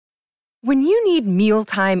When you need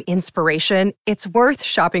mealtime inspiration, it's worth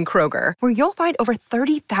shopping Kroger, where you'll find over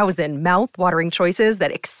 30,000 mouth-watering choices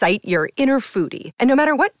that excite your inner foodie. And no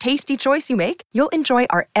matter what tasty choice you make, you'll enjoy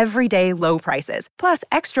our everyday low prices, plus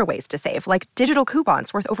extra ways to save, like digital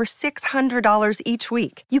coupons worth over $600 each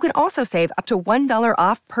week. You can also save up to $1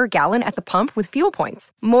 off per gallon at the pump with fuel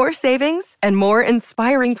points. More savings and more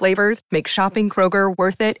inspiring flavors make shopping Kroger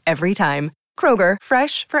worth it every time. Kroger,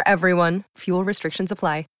 fresh for everyone. Fuel restrictions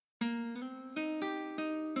apply.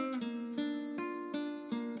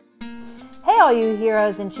 Hey all you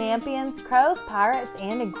heroes and champions, crows, pirates,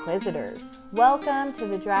 and inquisitors. Welcome to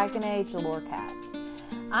the Dragon Age Lorecast.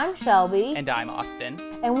 I'm Shelby. And I'm Austin.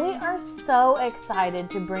 And we are so excited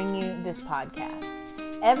to bring you this podcast.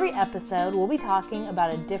 Every episode we'll be talking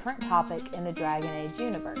about a different topic in the Dragon Age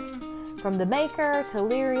universe. From the Maker to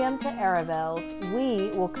Lyrium to Aravels, we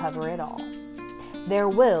will cover it all. There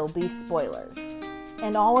will be spoilers.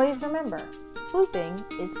 And always remember, swooping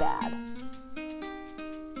is bad.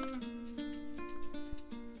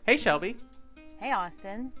 Hey, Shelby. Hey,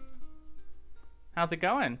 Austin. How's it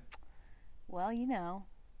going? Well, you know,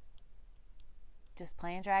 just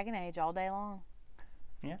playing Dragon Age all day long.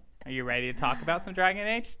 Yeah. Are you ready to talk about some Dragon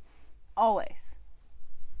Age? Always.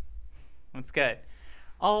 That's good.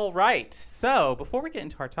 All right. So, before we get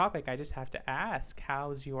into our topic, I just have to ask,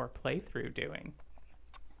 how's your playthrough doing?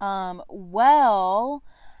 Well,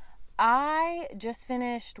 I just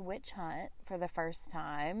finished Witch Hunt for the first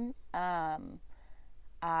time.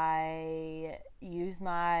 I used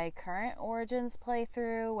my current Origins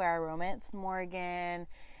playthrough where I romanced Morrigan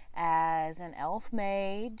as an elf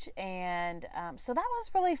mage, and so that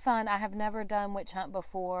was really fun. I have never done Witch Hunt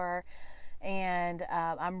before, and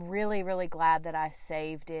I'm really, really glad that I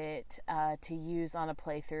saved it to use on a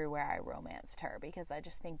playthrough where I romanced her, because I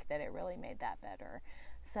just think that it really made that better.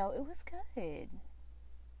 So it was good.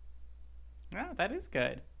 Yeah, that is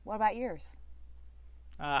good. What about yours?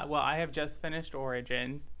 Well, I have just finished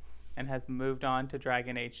Origin and has moved on to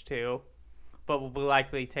Dragon Age 2, but will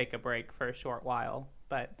likely take a break for a short while.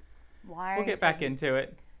 But we'll get back into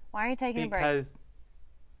it. Why are you taking a break?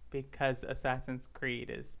 Because Assassin's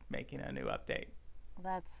Creed is making a new update.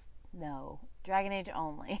 No. Dragon Age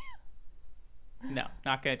only. No,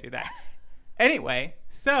 not going to do that. Anyway,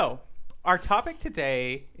 so our topic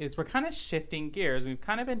today is we're kind of shifting gears. We've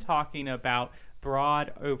kind of been talking about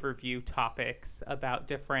broad overview topics about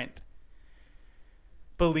different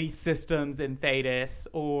belief systems in Thedas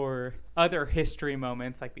or other history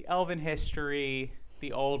moments like the Elven history,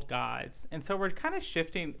 the old gods. And so we're kind of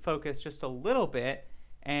shifting focus just a little bit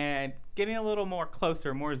and getting a little more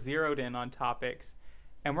closer, more zeroed in on topics.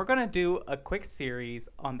 And we're going to do a quick series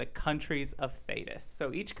on the countries of Thedas.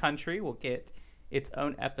 So each country will get its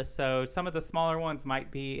own episode. Some of the smaller ones might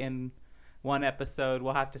be in one episode.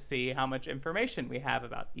 We'll have to see how much information we have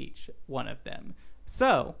about each one of them.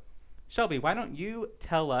 So, Shelby, why don't you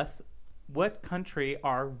tell us what country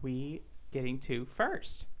are we getting to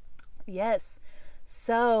first? Yes.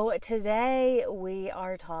 So today we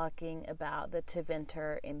are talking about the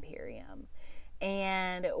Tevinter Imperium.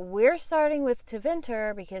 And we're starting with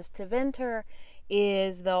Tevinter because Tevinter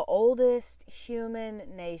is the oldest human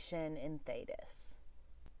nation in Thedas.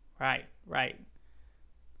 Right.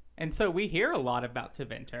 And so we hear a lot about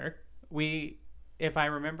Tevinter. If I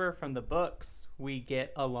remember from the books, we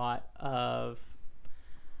get a lot of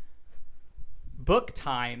book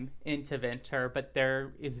time in Tevinter, but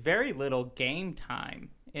there is very little game time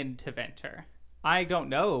in Tevinter. I don't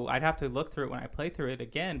know. I'd have to look through it when I play through it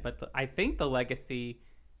again, but I think the Legacy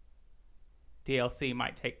DLC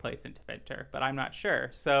might take place in Tevinter, but I'm not sure.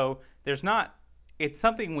 So it's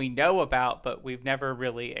something we know about, but we've never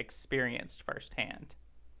really experienced firsthand.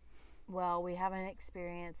 Well, we haven't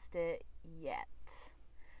experienced it yet.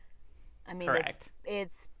 I mean, correct.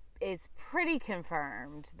 It's pretty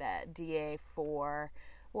confirmed that DA4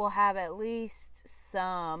 will have at least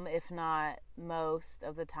some, if not most,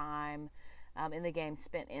 of the time in the game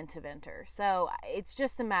spent in Tevinter. So it's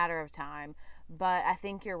just a matter of time. But I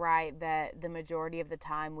think you're right that the majority of the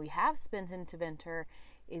time we have spent in Tevinter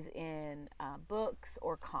is in books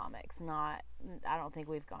or comics. I don't think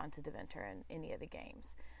we've gone to Tevinter in any of the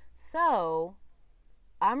games. So,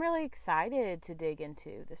 I'm really excited to dig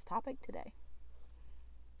into this topic today.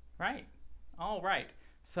 Right. All right.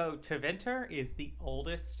 So, Tevinter is the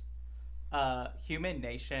oldest human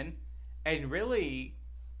nation. And really,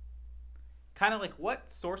 kind of like,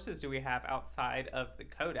 what sources do we have outside of the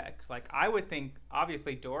Codex? Like, I would think,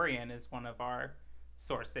 obviously, Dorian is one of our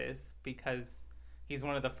sources because he's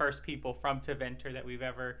one of the first people from Tevinter that we've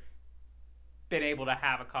ever been able to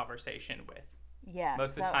have a conversation with. Yeah.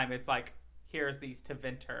 Most of the time it's like, here's these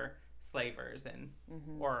Tevinter slavers and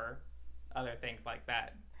or other things like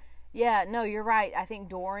that. Yeah, no, you're right. I think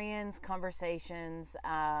Dorian's conversations,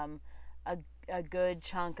 a good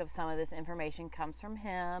chunk of some of this information comes from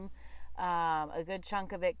him. A good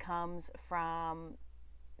chunk of it comes from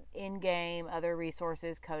in-game, other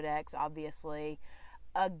resources, Codex, obviously.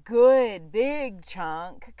 A good big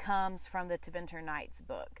chunk comes from the Tevinter Nights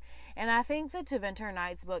book. And I think the Tevinter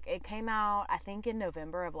Nights book, it came out, I think, in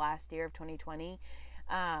November of last year, of 2020.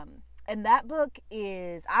 And that book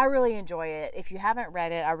I really enjoy it. If you haven't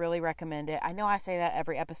read it, I really recommend it. I know I say that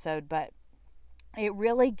every episode, but it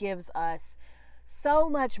really gives us so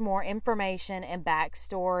much more information and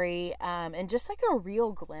backstory, and just like a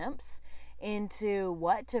real glimpse into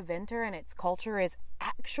what Tevinter and its culture is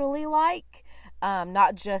actually like.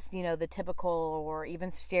 Not just, the typical or even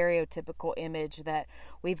stereotypical image that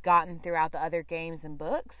we've gotten throughout the other games and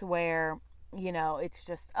books where, it's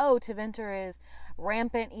just, Tevinter is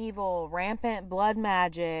rampant evil, rampant blood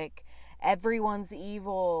magic, everyone's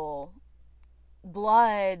evil,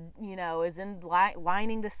 blood, is in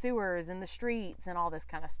lining the sewers and the streets and all this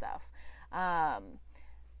kind of stuff.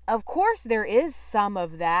 Of course, there is some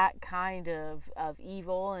of that kind of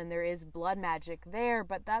evil, and there is blood magic there,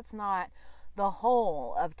 but that's not the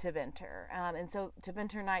whole of Tevinter. And so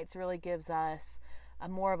Tevinter Nights really gives us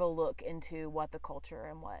more of a look into what the culture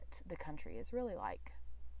and what the country is really like.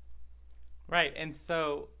 Right. And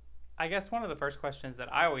so I guess one of the first questions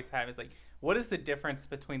that I always have is like, what is the difference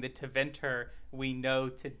between the Tevinter we know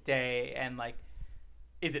today and like,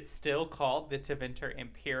 is it still called the Tevinter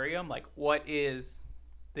Imperium? Like, what is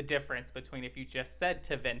the difference between if you just said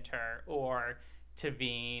Tevinter or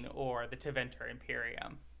Tevene or the Tevinter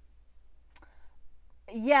Imperium?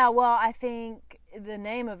 Yeah, well, I think the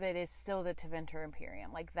name of it is still the Tevinter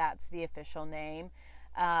Imperium. Like, that's the official name.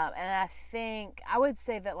 And I would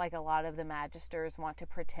say that, like, a lot of the Magisters want to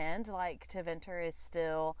pretend like Tevinter is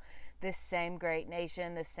still this same great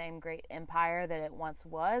nation, this same great empire that it once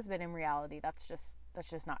was. But in reality, that's just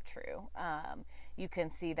not true. You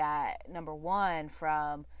can see that, number one,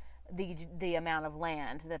 from the amount of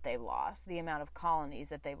land that they've lost, the amount of colonies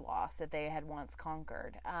that they've lost that they had once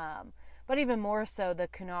conquered. But even more so, the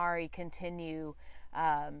Qunari continue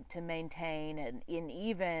to maintain and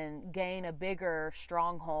even gain a bigger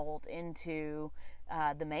stronghold into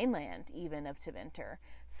the mainland, even of Tevinter.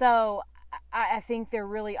 So I think they're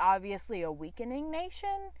really obviously a weakening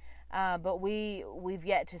nation, but we've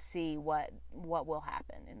yet to see what will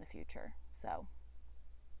happen in the future. So.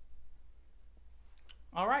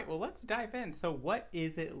 All right, well, let's dive in. So what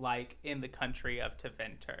is it like in the country of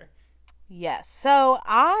Tevinter? Yes, so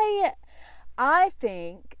I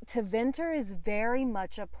think Tevinter is very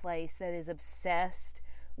much a place that is obsessed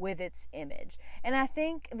with its image. And I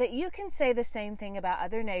think that you can say the same thing about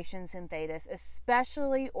other nations in Thedas,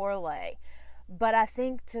 especially Orlais. But I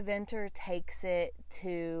think Tevinter takes it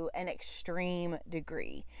to an extreme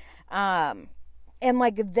degree. And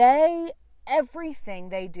like everything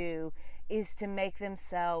they do is to make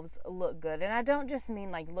themselves look good. And I don't just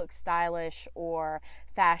mean like look stylish or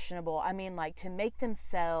fashionable. I mean like to make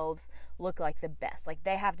themselves look like the best. Like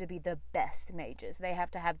they have to be the best mages. They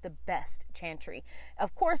have to have the best chantry.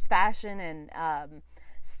 Of course, fashion and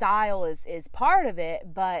style is part of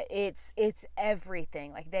it, but it's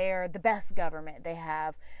everything. Like they are the best government. They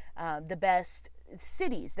have the best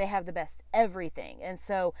cities. They have the best everything. And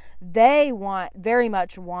so they very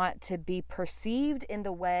much want to be perceived in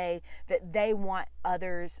the way that they want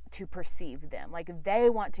others to perceive them. Like they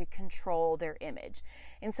want to control their image.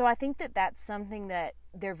 And so I think that that's something that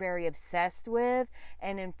they're very obsessed with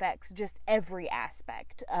and infects just every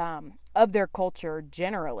aspect of their culture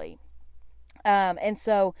generally. And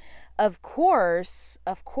so, of course,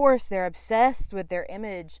 they're obsessed with their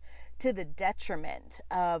image to the detriment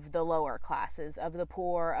of the lower classes, of the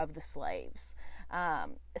poor, of the slaves.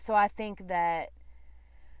 So I think that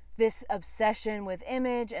this obsession with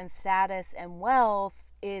image and status and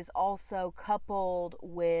wealth is also coupled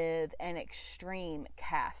with an extreme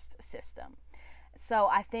caste system. So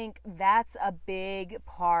I think that's a big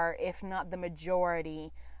part, if not the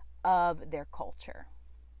majority, of their culture.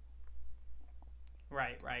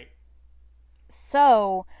 Right.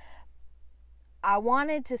 So I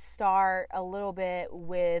wanted to start a little bit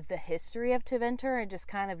with the history of Tevinter and just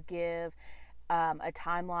kind of give a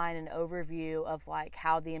timeline and overview of like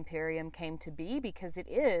how the Imperium came to be, because it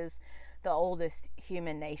is the oldest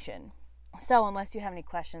human nation. So unless you have any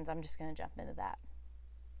questions, I'm just going to jump into that.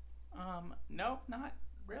 No, not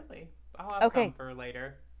really. I'll have some for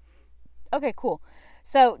later. Okay, cool.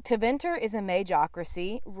 So Tevinter is a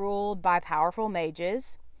mageocracy ruled by powerful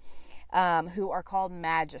mages who are called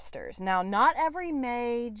magisters. Now, not every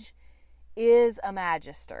mage is a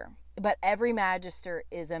magister, but every magister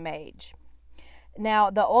is a mage. Now,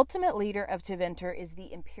 the ultimate leader of Tevinter is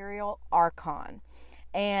the Imperial Archon.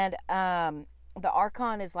 And the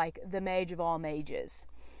Archon is like the mage of all mages.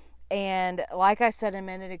 And like I said a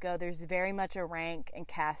minute ago, there's very much a rank and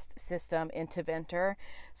caste system in Tevinter.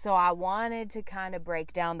 So I wanted to kind of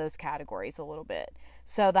break down those categories a little bit.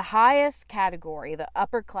 So the highest category, the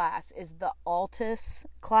upper class, is the Altus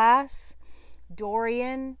class.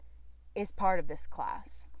 Dorian is part of this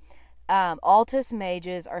class. Altus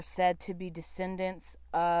mages are said to be descendants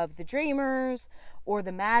of the Dreamers or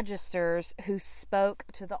the Magisters who spoke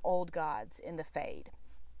to the old gods in the Fade.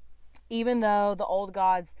 Even though the old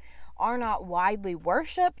gods are not widely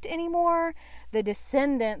worshipped anymore, the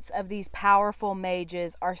descendants of these powerful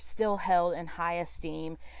mages are still held in high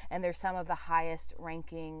esteem, and they're some of the highest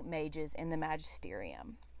ranking mages in the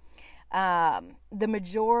Magisterium. The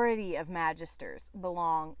majority of Magisters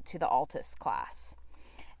belong to the Altus class.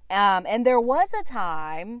 And there was a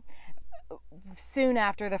time soon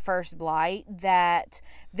after the First Blight that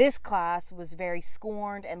this class was very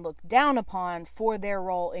scorned and looked down upon for their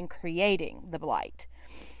role in creating the Blight.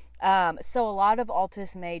 So a lot of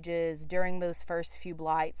Altus mages during those first few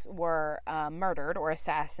Blights were murdered or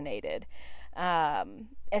assassinated,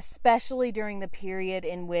 especially during the period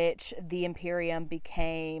in which the Imperium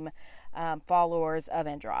became followers of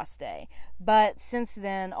Andraste. But since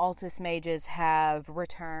then, Altus mages have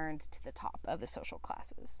returned to the top of the social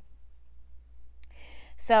classes.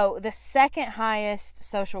 So the second highest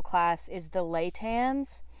social class is the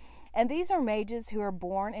Latans. And these are mages who are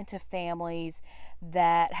born into families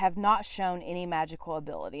that have not shown any magical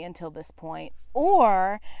ability until this point,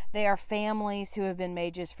 or they are families who have been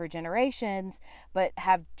mages for generations but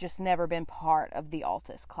have just never been part of the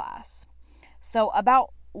Altus class. So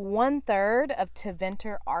about 1/3 of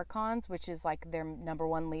Tevinter Archons, which is like their number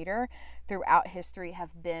one leader, throughout history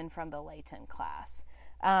have been from the Latan class.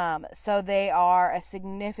 So they are a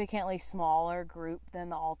significantly smaller group than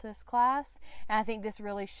the Altus class. And I think this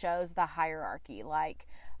really shows the hierarchy. Like,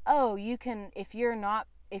 oh, you can, if you're not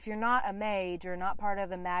a mage or not part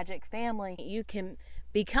of a magic family, you can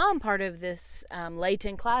become part of this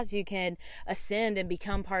Latan class. You can ascend and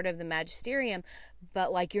become part of the Magisterium,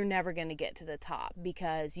 but like you're never going to get to the top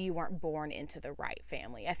because you weren't born into the right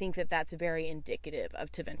family. I think that that's very indicative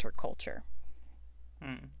of Tevinter culture.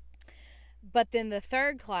 But then the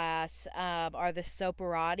third class are the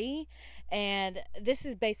Soparati, and this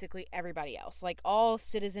is basically everybody else, like all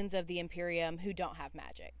citizens of the Imperium who don't have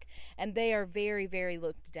magic. And they are very, very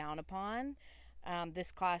looked down upon.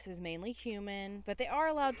 This class is mainly human, but they are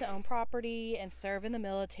allowed to own property and serve in the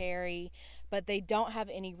military, but they don't have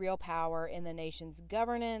any real power in the nation's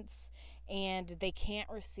governance, and they can't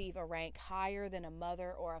receive a rank higher than a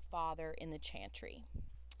mother or a father in the chantry.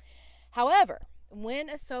 However, when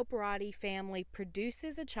a Soparati family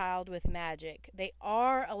produces a child with magic, they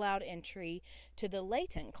are allowed entry to the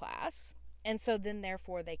Latan class, and so then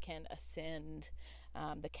therefore they can ascend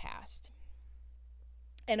the caste.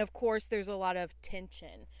 And of course, there's a lot of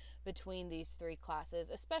tension between these three classes,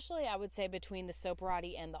 especially I would say between the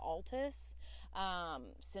Soparati and the Altus,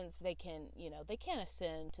 since they can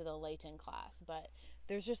ascend to the Latan class, but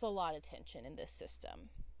there's just a lot of tension in this system.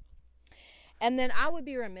 And then I would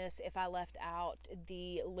be remiss if I left out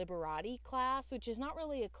the Liberati class, which is not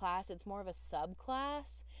really a class, it's more of a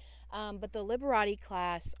subclass. But the Liberati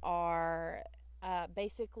class are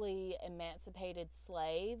basically emancipated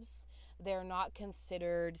slaves. They're not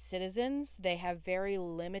considered citizens. They have very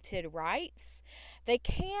limited rights. They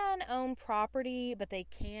can own property, but they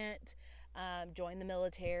can't join the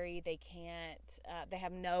military. They can't, they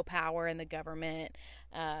have no power in the government,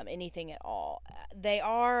 anything at all. They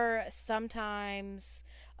are sometimes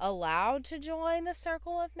allowed to join the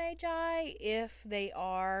Circle of Magi if they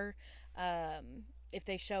are, if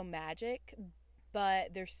they show magic,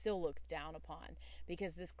 but they're still looked down upon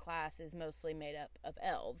because this class is mostly made up of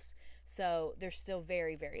elves. So they're still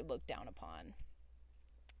very, very looked down upon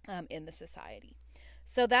in the society.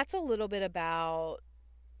 So that's a little bit about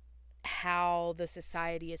how the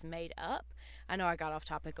society is made up. I know I got off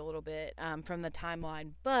topic a little bit from the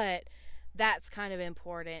timeline, but that's kind of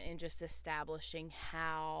important in just establishing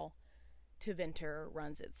how Tevinter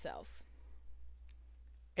runs itself.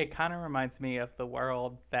 It kind of reminds me of the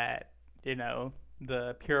world that,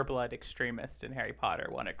 the pureblood extremists in Harry Potter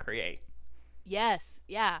want to create. Yes,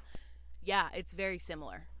 yeah. Yeah, it's very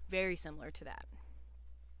similar. Very similar to that.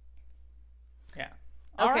 Yeah.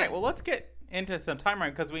 All right, well, let's get into some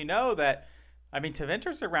timeline because we know that,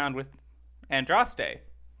 Tevinter's around with Andraste.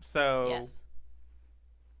 So yes.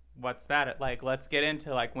 What's that like? Let's get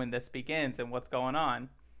into like when this begins and what's going on.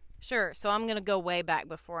 Sure. So I'm going to go way back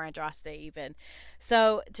before Andraste even.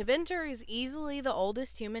 So Tevinter is easily the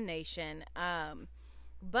oldest human nation,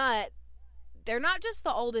 but they're not just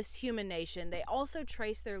the oldest human nation. They also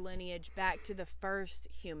trace their lineage back to the first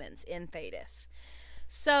humans in Thedas.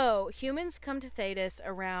 So humans come to Thedas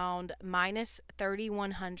around minus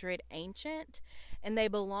 3100 ancient, and they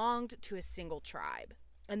belonged to a single tribe.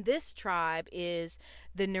 And this tribe is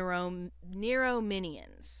the Nerominians.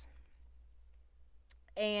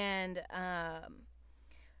 And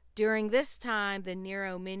during this time, the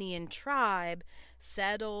Nerominian tribe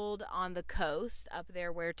settled on the coast up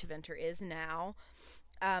there where Tevinter is now,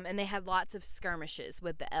 and they had lots of skirmishes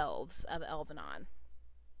with the elves of Elvenon.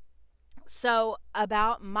 So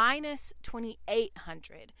about minus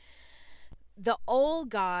 2800, the old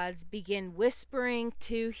gods begin whispering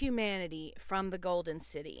to humanity from the Golden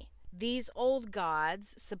City. These old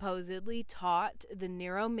gods supposedly taught the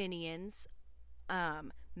Nerominians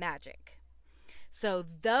magic. So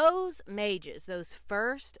those mages, those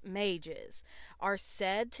first mages, are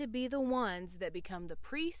said to be the ones that become the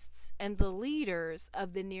priests and the leaders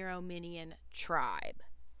of the Nerominian tribe.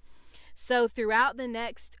 So throughout the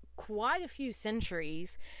next quite a few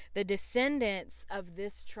centuries, the descendants of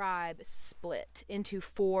this tribe split into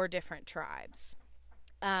 4 different tribes.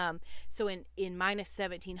 So in minus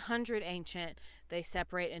 1700 ancient, they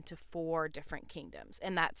separate into 4 different kingdoms,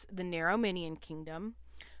 and that's the Nerominian kingdom,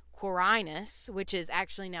 Quirinus, which is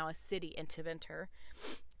actually now a city in Tevinter,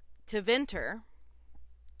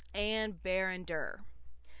 and Barandur.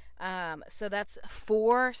 So that's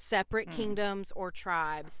 4 separate kingdoms or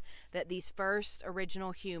tribes that these first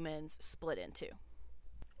original humans split into.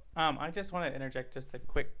 I just want to interject just a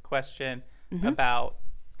quick question about,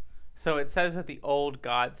 so it says that the old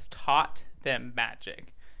gods taught them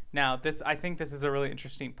magic. Now, I think this is a really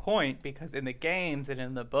interesting point, because in the games and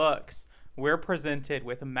in the books, we're presented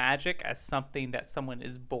with magic as something that someone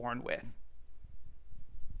is born with.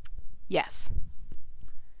 Yes.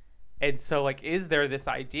 And so, like, is there this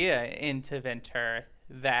idea in Tevinter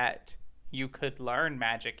that you could learn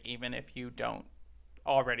magic even if you don't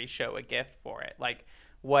already show a gift for it? Like,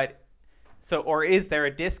 or is there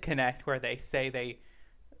a disconnect where they say they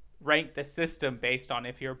rank the system based on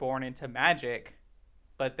if you're born into magic,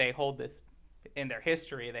 but they hold this in their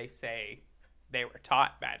history, they say they were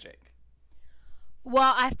taught magic?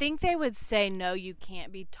 Well, I think they would say, no, you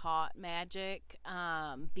can't be taught magic,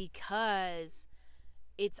 because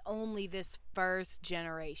it's only this first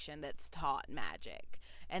generation that's taught magic.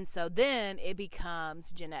 And so then it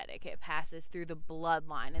becomes genetic. It passes through the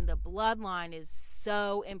bloodline, and the bloodline is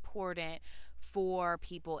so important for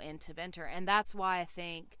people in Tevinter. And that's why I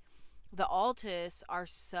think the Altus are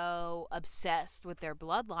so obsessed with their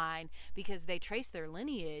bloodline, because they trace their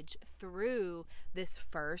lineage through this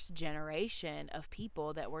first generation of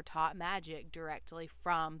people that were taught magic directly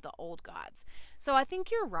from the old gods. So I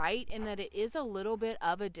think you're right in that it is a little bit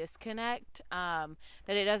of a disconnect, that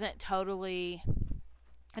it doesn't totally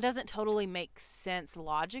make sense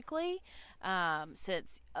logically,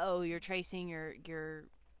 since, you're tracing your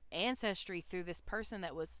ancestry through this person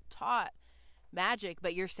that was taught magic,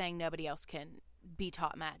 but you're saying nobody else can be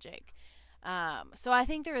taught magic. So I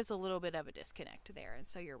think there is a little bit of a disconnect there, and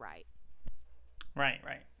so you're right. Right.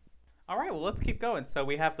 All right, well, let's keep going. So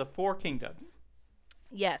we have the 4 kingdoms.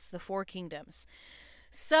 Yes, the 4 kingdoms.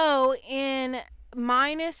 So in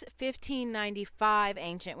minus 1595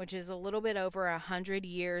 ancient, which is a little bit over 100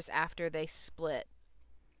 years after they split,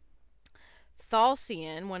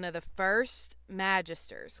 Thalcion, one of the first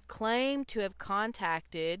magisters, claimed to have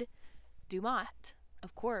contacted Dumat,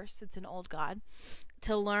 of course, it's an old god,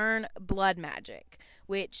 to learn blood magic,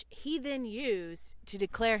 which he then used to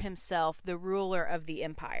declare himself the ruler of the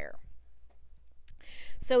empire.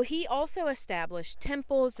 So he also established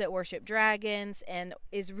temples that worship dragons, and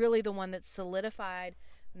is really the one that solidified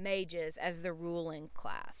mages as the ruling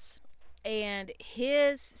class. And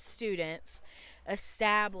his students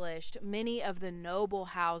established many of the noble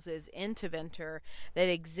houses in Tevinter that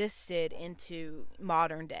existed into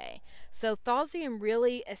modern day. So Thalcion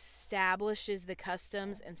really establishes the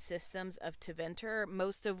customs and systems of Tevinter,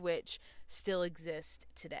 most of which still exist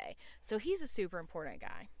today. So he's a super important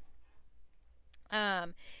guy.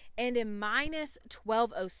 And in minus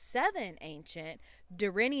 1207 ancient,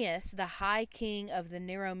 Durinius, the high king of the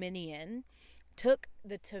Nerominian, took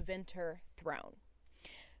the Tevinter throne.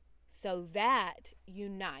 So that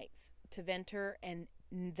unites Tevinter and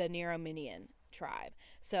the Nerominian tribe.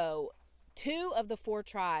 So 2 of the 4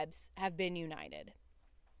 tribes have been united.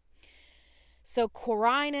 So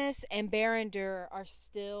Quirinus and Barandur are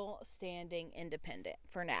still standing independent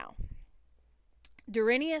for now.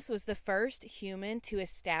 Durinius was the first human to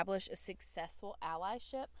establish a successful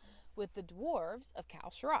allyship with the dwarves of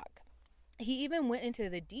Khal Sharok. He even went into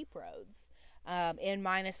the Deep Roads in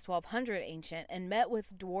minus 1200 ancient and met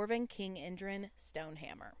with dwarven King Indrin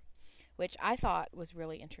Stonehammer, which I thought was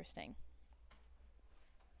really interesting.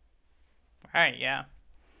 Right, yeah.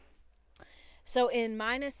 So in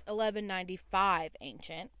minus 1195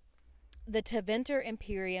 ancient, the Tevinter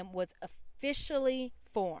Imperium was officially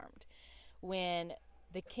formed when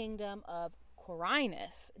the kingdom of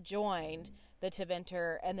Quirinus joined the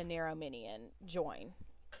Tevinter and the Narrominian join.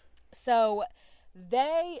 So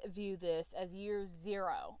they view this as year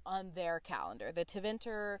zero on their calendar. The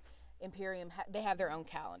Tevinter Imperium, they have their own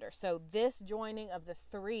calendar. So this joining of the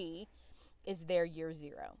three is their year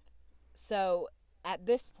zero. So at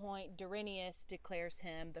this point, Durinius declares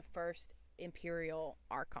him the first imperial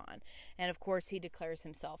archon. And of course, he declares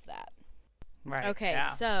himself that. Right. Okay,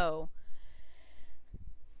 yeah. so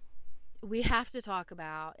we have to talk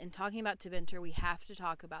about, in talking about Tevinter, we have to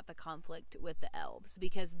talk about the conflict with the elves,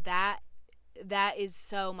 because that is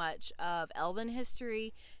so much of elven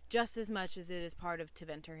history, just as much as it is part of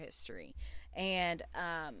Tevinter history. And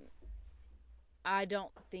I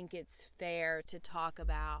don't think it's fair to talk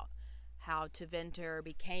about how Tevinter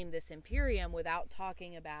became this imperium without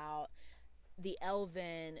talking about the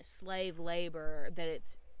elven slave labor that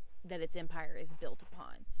its empire is built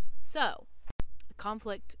upon. So,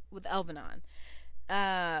 conflict with Elvenon.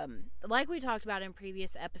 Like we talked about in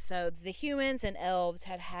previous episodes, the humans and elves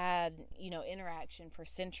had interaction for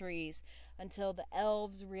centuries until the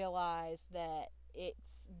elves realized that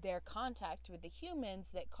it's their contact with the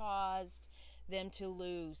humans that caused them to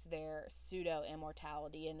lose their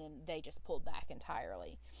pseudo-immortality, and then they just pulled back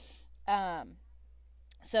entirely.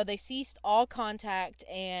 So they ceased all contact,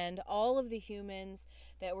 and all of the humans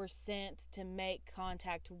that were sent to make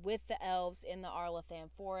contact with the elves in the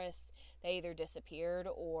Arlathan forest, they either disappeared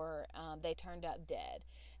or they turned up dead.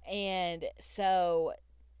 And so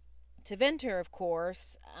Tevinter, of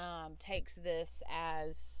course, takes this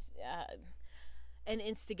as an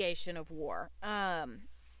instigation of war.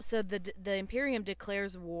 So the Imperium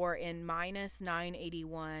declares war in minus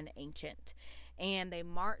 981 ancient. And they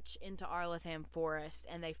march into Arlathan Forest,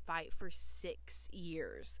 and they fight for 6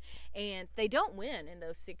 years. And they don't win in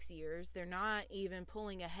those 6 years. They're not even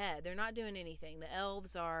pulling ahead. They're not doing anything. The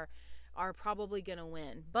elves are probably going to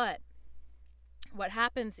win. But what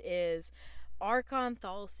happens is Archon,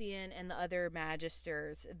 Thalcian, and the other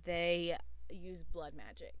magisters, they use blood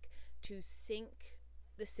magic to sink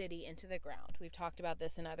the city into the ground. We've talked about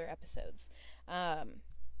this in other episodes.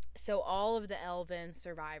 So all of the elven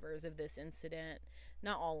survivors of this incident,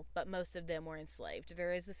 not all, but most of them were enslaved.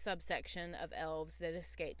 There is a subsection of elves that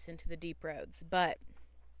escapes into the Deep Roads, but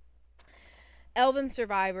elven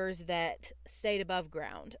survivors that stayed above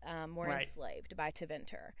ground were enslaved by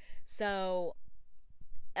Tevinter. So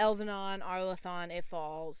Elvenon, Arlathan, it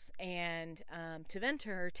falls, and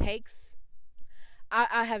Tevinter takes,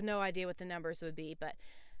 I have no idea what the numbers would be, but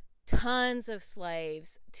tons of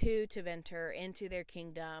slaves to Tevinter into their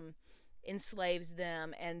kingdom, enslaves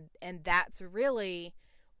them, and that's really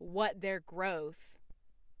what their growth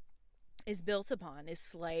is built upon, is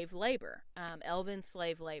slave labor, elven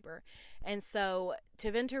slave labor. And so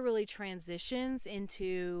Tevinter really transitions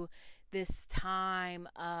into this time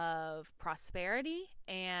of prosperity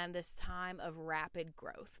and this time of rapid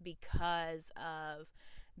growth because of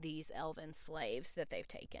these elven slaves that they've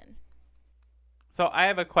taken. So I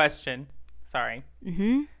have a question. Sorry.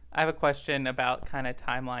 Mm-hmm. I have a question about kind of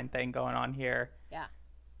timeline thing going on here. Yeah.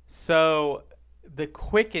 So the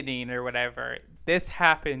quickening or whatever, this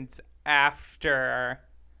happens after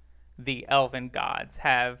the elven gods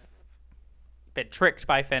have been tricked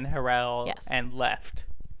by Fen'Harel and left.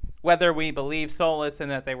 Whether we believe Solus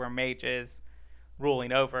and that they were mages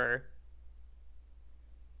ruling over,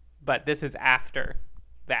 but this is after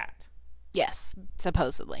that. Yes,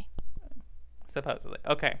 supposedly. Supposedly.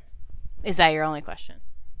 Okay. Is that your only question?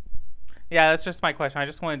 Yeah, that's just my question. I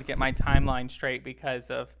just wanted to get my timeline straight because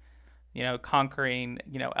of, conquering,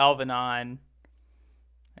 Elvenon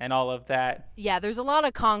and all of that. Yeah, there's a lot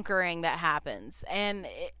of conquering that happens. And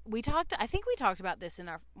I think we talked about this in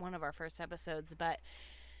one of our first episodes, but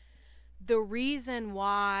the reason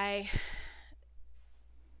why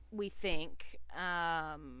we think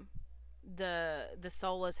the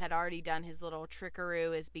Solus had already done his little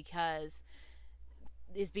trickaroo is because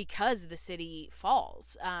the city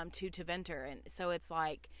falls to Tevinter. And so it's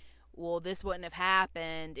like, well, this wouldn't have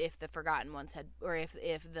happened if the Forgotten Ones had, or if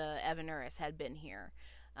the Evanuris had been here.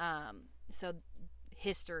 So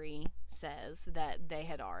history says that they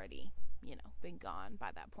had already, been gone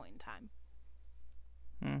by that point in time.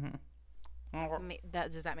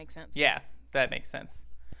 Does that make sense? Yeah, that makes sense.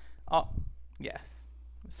 Oh, yes.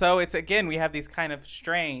 So it's, again, we have these kind of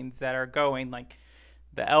strains that are going, like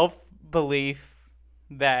the elf belief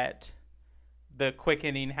that the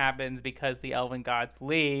quickening happens because the elven gods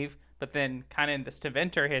leave, but then kind of in this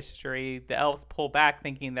Tevinter history, the elves pull back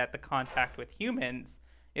thinking that the contact with humans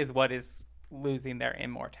is what is losing their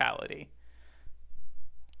immortality.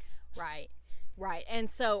 Right. And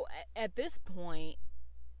so at this point,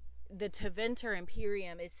 the Tevinter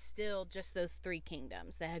Imperium is still just those three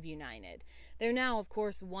kingdoms that have united. They're now, of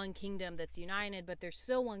course, one kingdom that's united, but there's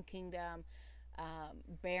still one kingdom,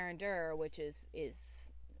 Barandur, which is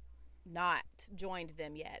not joined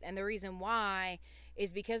them yet. And the reason why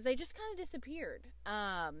is because they just kind of disappeared.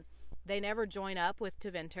 They never join up with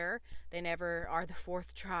Tevinter. They never are the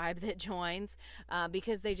fourth tribe that joins,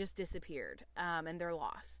 because they just disappeared. And they're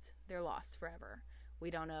lost. They're lost forever. We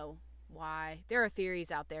don't know why. There are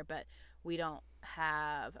theories out there, but we don't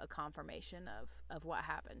have a confirmation of what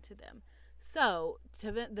happened to them. So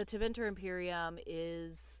the Tevinter Imperium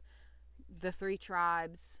is the three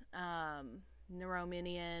tribes,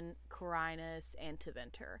 Neurominian, Corinus, and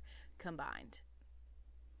Tevinter combined.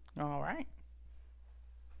 All right.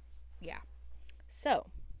 Yeah. So,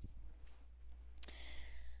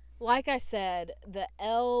 like I said, the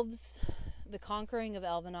elves, the conquering of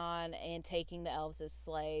Elvenon and taking the elves as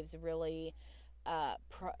slaves really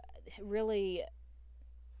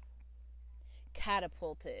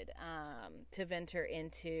catapulted Tevinter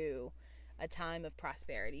into a time of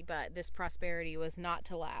prosperity. But this prosperity was not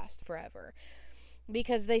to last forever,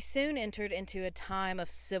 because they soon entered into a time of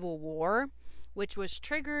civil war, which was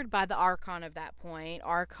triggered by the Archon of that point,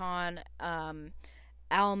 Archon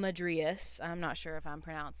Almadrius. I'm not sure if I'm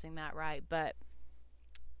pronouncing that right, but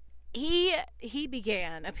he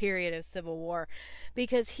began a period of civil war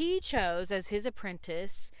because he chose as his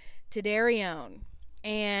apprentice Tidarion.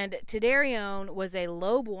 And Tidarion was a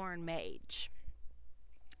lowborn mage.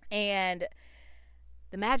 And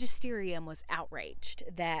the Magisterium was outraged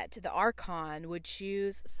that the Archon would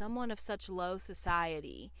choose someone of such low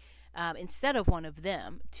society instead of one of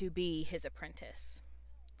them to be his apprentice.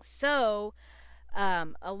 So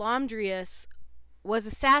Alamdrius was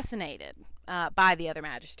assassinated by the other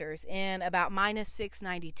Magisters in about minus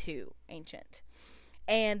 692 ancient.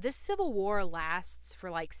 And this civil war lasts for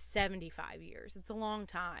like 75 years. It's a long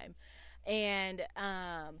time. And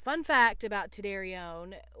fun fact about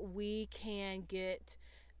Tidarion, we can get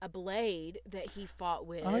a blade that he fought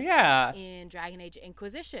with in Dragon Age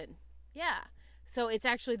Inquisition. Yeah. So it's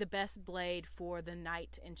actually the best blade for the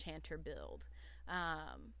Knight Enchanter build,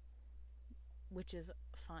 which is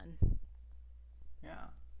fun.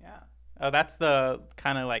 Yeah. Oh, that's the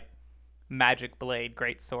kind of like magic blade,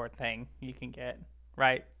 great sword thing you can get,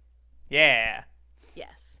 right? Yeah.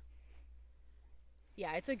 Yes.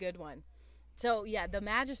 Yeah, it's a good one. So, yeah, the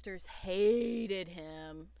Magisters hated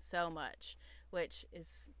him so much, which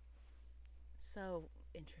is so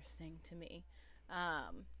interesting to me.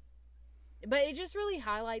 But it just really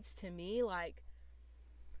highlights to me, like,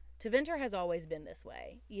 Tevinter has always been this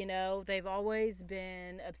way. You know, they've always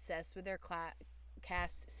been obsessed with their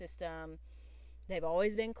caste system. They've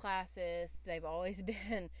always been classist. They've always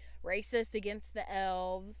been racist against the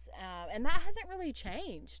elves. And that hasn't really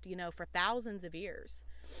changed, you know, for thousands of years.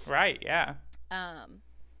 Right, yeah.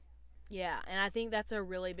 Yeah, and I think that's a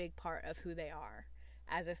really big part of who they are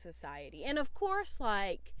as a society. And of course,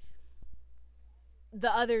 like,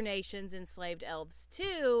 the other nations enslaved elves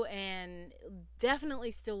too, and definitely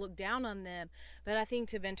still look down on them. But I think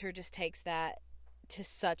Tevinter just takes that to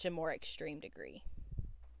such a more extreme degree.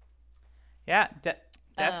 Yeah,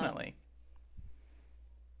 definitely.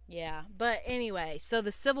 Yeah, but anyway, so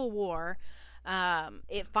the Civil War,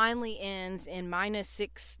 it finally ends in minus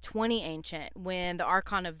 620 ancient, when the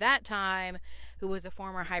Archon of that time, who was a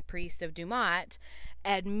former high priest of Dumat,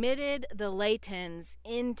 admitted the Latins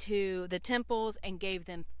into the temples and gave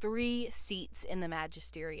them 3 seats in the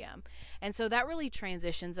magisterium. And so that really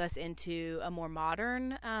transitions us into a more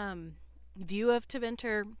modern view of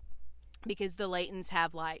Tevinter, because the Latins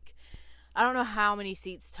have, like, I don't know how many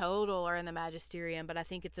seats total are in the magisterium, but I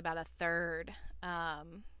think it's about a third.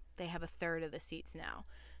 They have a third of the seats now.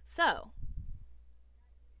 So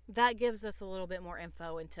that gives us a little bit more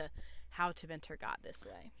info into how Tevinter got this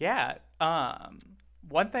way. Yeah.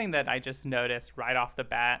 One thing that I just noticed right off the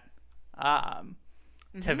bat,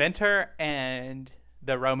 Tevinter and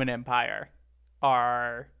the Roman Empire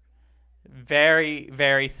are very,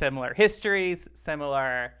 very similar histories,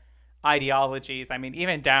 similar ideologies. I mean,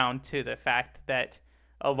 even down to the fact that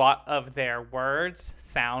a lot of their words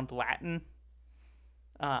sound Latin.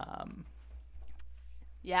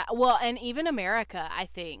 Yeah, well, and even America, I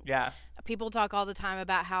think. Yeah. People talk all the time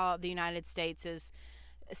about how the United States is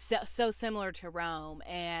so similar to Rome,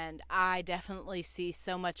 and I definitely see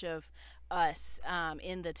so much of us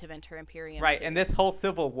in the Tevinter Imperium. Right, too. and this whole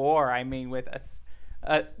civil war, I mean, with us,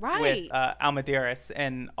 Right. with Almadirus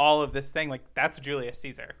and all of this thing, like that's Julius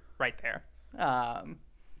Caesar right there.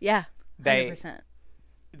 Yeah, They- 100%.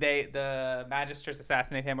 The magistrates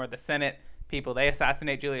assassinate him, or the Senate people, they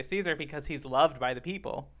assassinate Julius Caesar because he's loved by the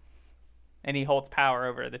people, and he holds power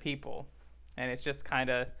over the people, and it's just kind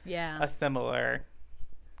of Yeah. a similar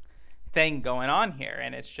thing going on here,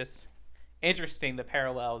 and it's just interesting the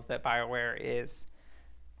parallels that BioWare is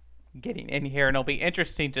getting in here, and it'll be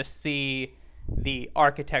interesting to see the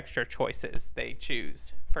architecture choices they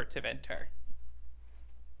choose for Tevinter.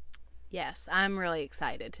 Yes, I'm really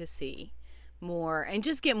excited to see more and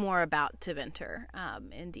just get more about Tevinter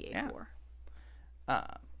in DA4.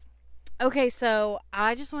 Okay, so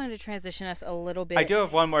I just wanted to transition us a little bit. I do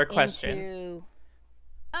have one more question. into...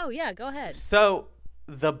 Oh, yeah, go ahead. So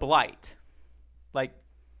the blight, like,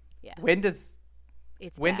 Yes. when does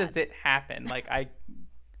It's it happen?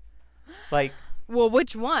 Well,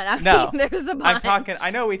 which one? I No, mean, there's a bunch. I'm talking.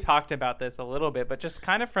 I know we talked about this a little bit, but just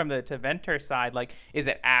kind of from the Tevinter side, like, is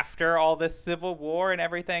it after all this civil war and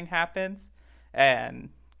everything happens? And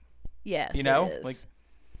Yes, you know, it is. like,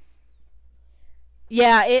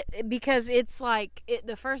 yeah, because it's like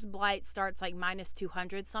the first blight starts like minus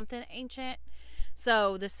 200 something ancient,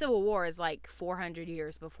 so the Civil War is like 400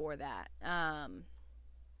 years before that.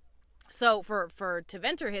 So for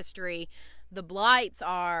Tevinter history, the blights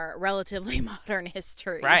are relatively modern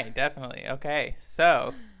history. right, definitely. Okay,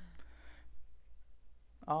 so,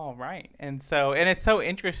 all right, and it's so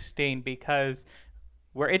interesting because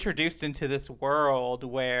we're introduced into this world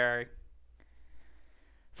where,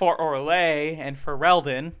 for Orlais and for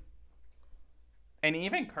Reldon, and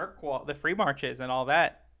even Kirkwall, the Free Marches and all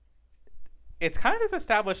that, it's kind of this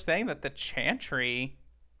established thing that the Chantry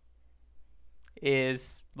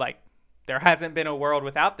is, like, there hasn't been a world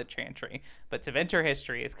without the Chantry, but Tevinter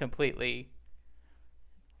history is completely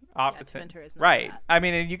opposite. Tevinter is not right. that. I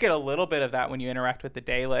mean, and you get a little bit of that when you interact with the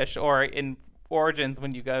Dalish, or in Origins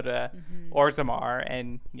when you go to Orzammar,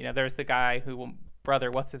 and, you know, there's the guy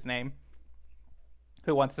what's his name?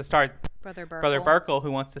 Who wants to start Brother Burkle,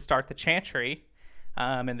 who wants to start the Chantry,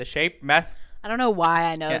 and the shape meth. I don't know why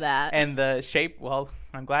I know Yeah, that. and the shape. Well,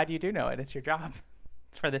 I'm glad you do know it. It's your job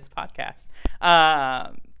for this podcast.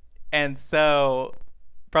 And so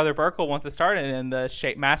Brother Burkle wants to start it, and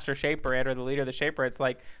the master shaper or the leader of the shaper, it's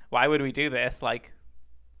like, why would we do this? Like,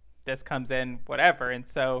 this comes in whatever, and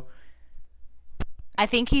so. I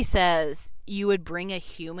think he says you would bring a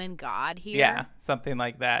human god here. Yeah, something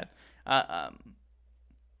like that.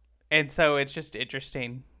 And so it's just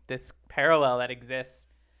interesting, this parallel that exists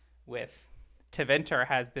with Tevinter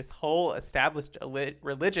has this whole established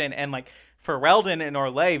religion, and like for Reldon and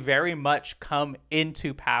Orlais very much come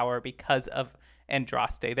into power because of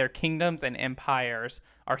Andraste. Their kingdoms and empires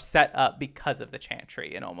are set up because of the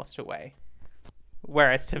Chantry in almost a way.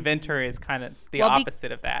 Whereas Tevinter is kind of the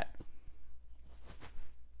opposite of that.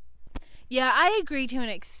 Yeah, I agree to an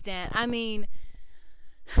extent. I mean,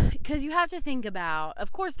 because you have to think about,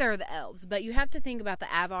 of course there are the elves, but you have to think about the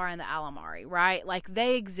Avar and the Alamari, right? Like,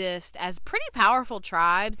 they exist as pretty powerful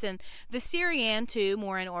tribes, and the Syrian too,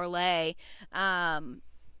 more in Orlais.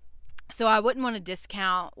 So I wouldn't want to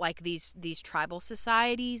discount like these tribal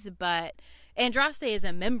societies, but Andraste is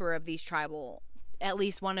a member of these tribal, at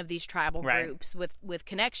least one of these tribal Right. groups with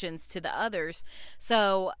connections to the others.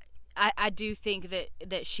 So I do think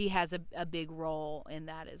that she has a big role in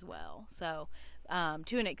that as well. So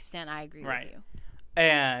to an extent, I agree Right. with you.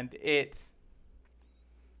 And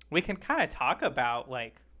we can kind of talk about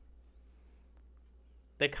like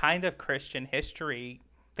the kind of Christian history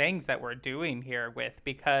things that we're doing here with,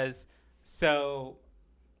 because so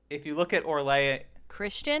if you look at Orlais,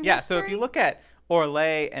 Christian yeah, history? so if you look at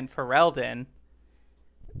Orlais and Ferelden,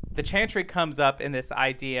 the Chantry comes up in this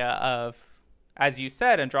idea of, as you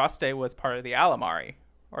said, Andraste was part of the Alamari,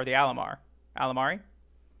 or the Alamar. Alamari?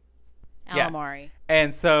 Yeah. Alamari.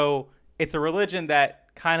 And so it's a religion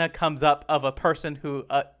that kind of comes up of a person who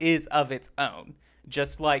is of its own,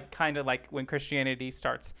 just like kind of like when Christianity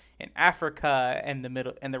starts in Africa and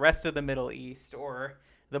the rest of the Middle East, or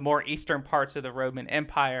the more eastern parts of the Roman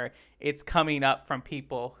Empire. It's coming up from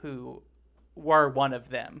people who were one of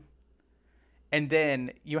them. And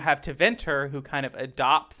then you have Tevinter, who kind of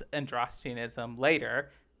adopts Andrastianism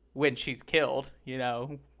later when she's killed, you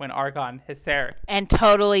know, when Argon Hesser And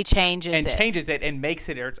totally changes it. changes it and makes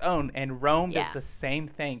it its own. And Rome does Yeah. the same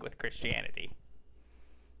thing with Christianity.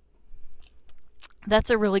 That's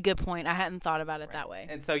a really good point. I hadn't thought about it that way.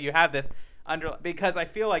 And so you have this because I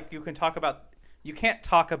feel like you can't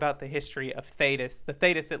talk about the history of Thetis, the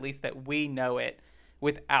Thetis at least that we know it,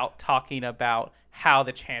 without talking about how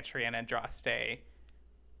the Chantry and Andraste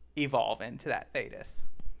evolve into that Thetis.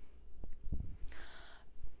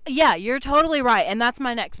 Yeah, you're totally right. And that's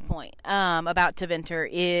my next point about Tevinter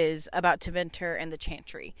and the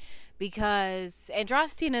Chantry. Because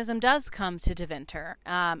Andrastianism does come to Tevinter.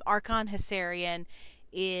 Archon Hessarian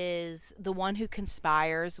is the one who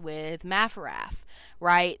conspires with Maferath,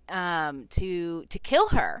 right? To kill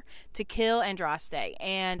her, to kill Andraste.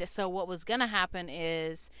 And so what was going to happen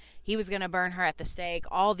is he was going to burn her at the stake.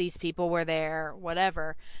 All these people were there,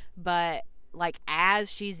 whatever. But like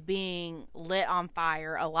as she's being lit on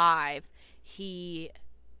fire alive, he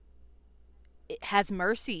has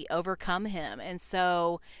mercy overcome him, and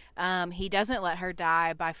so he doesn't let her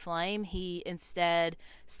die by flame. He instead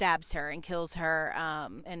stabs her and kills her,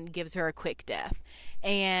 and gives her a quick death.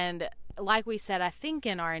 And like we said, I think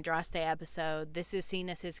in our Andraste episode, this is seen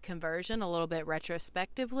as his conversion a little bit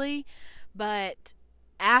retrospectively, but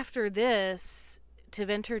after this,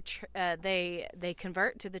 Tevinter, they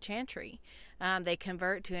convert to the Chantry. They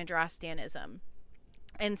convert to Andrastianism.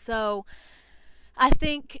 And so I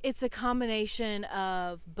think it's a combination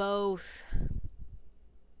of both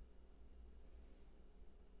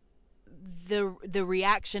the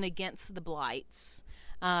reaction against the Blights,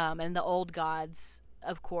 and the old gods,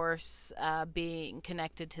 of course, being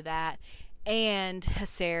connected to that, and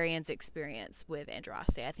Hessarian's experience with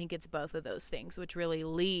Andraste. I think it's both of those things which really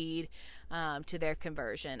lead to their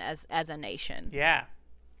conversion as a nation. Yeah.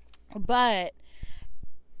 But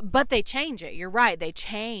they change it. You're right. They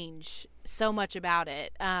change so much about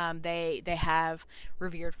it. They have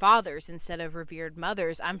revered fathers instead of revered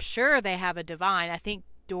mothers. I'm sure they have a divine. I think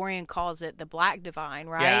Dorian calls it the Black Divine,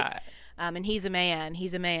 right? Yeah. And he's a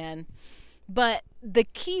man. But the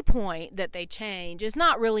key point that they change is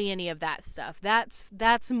not really any of that stuff.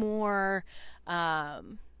 That's more, I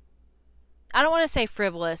don't want to say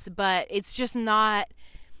frivolous, but it's just not,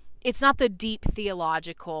 it's not the deep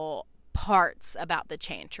theological parts about the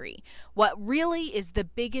Chantry. What really is the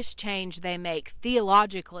biggest change they make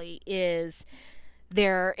theologically is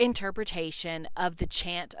their interpretation of the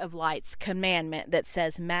Chant of Light's commandment that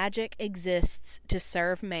says magic exists to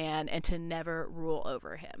serve man and to never rule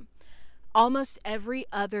over him. Almost every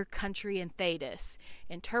other country in Thetis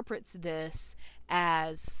interprets this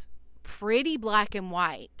as pretty black and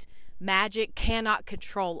white. Magic cannot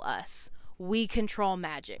control us. We control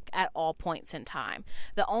magic at all points in time.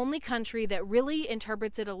 The only country that really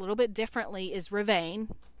interprets it a little bit differently is Rivain.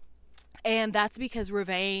 And that's because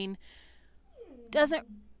Rivain doesn't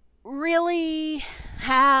really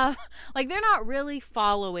have, like, they're not really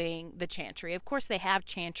following the Chantry. Of course, they have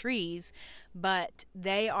Chantries, but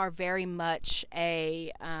they are very much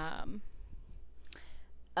a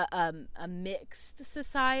mixed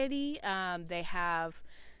society. They have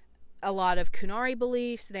a lot of Kunari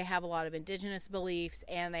beliefs, they have a lot of indigenous beliefs,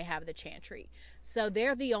 and they have the Chantry. So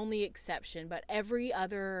they're the only exception, but every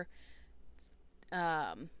other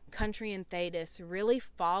country in Thetis really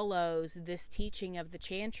follows this teaching of the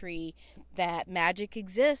Chantry that magic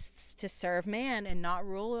exists to serve man and not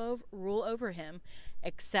rule over him,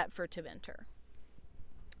 except for Tevinter.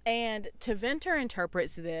 And Tevinter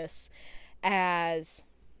interprets this as,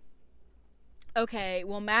 okay,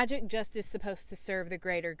 well, magic just is supposed to serve the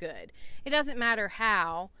greater good. It doesn't matter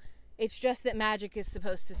how. It's just that magic is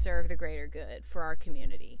supposed to serve the greater good for our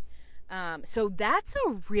community. So that's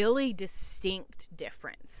a really distinct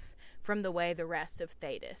difference from the way the rest of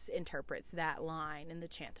Thetis interprets that line in the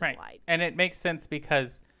Chant of Light. And it makes sense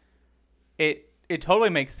because it totally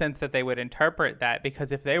makes sense that they would interpret that,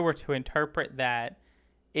 because if they were to interpret that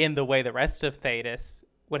in the way the rest of Thetis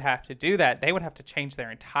would have to do that, they would have to change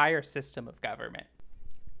their entire system of government.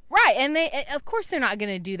 Right, and they, of course, they're not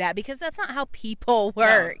going to do that because that's not how people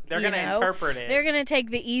work. No, they're going to interpret it. They're going to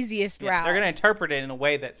take the easiest route. They're going to interpret it in a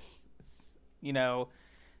way that's,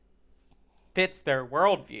 fits their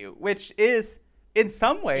worldview, which is, in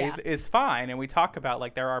some ways, is fine. And we talk about,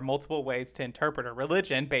 like, there are multiple ways to interpret a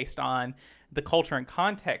religion based on the culture and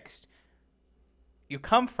context you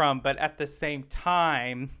come from, but at the same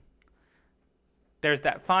time, there's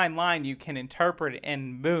that fine line. You can interpret it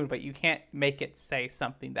in Moon, but you can't make it say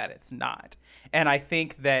something that it's not. And I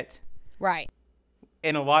think that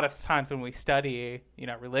in a lot of times when we study,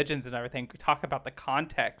 religions and everything, we talk about the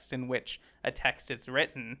context in which a text is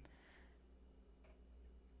written.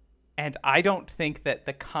 And I don't think that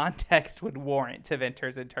the context would warrant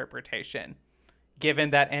Tevinter's interpretation,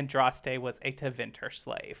 given that Andraste was a Tevinter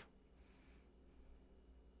slave.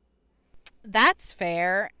 That's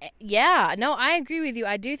fair. Yeah, no, I agree with you.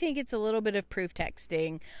 I do think it's a little bit of proof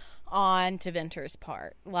texting on Tevinter's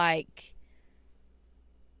part. Like,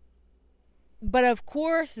 but of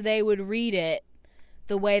course they would read it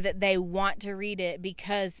the way that they want to read it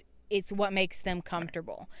because it's what makes them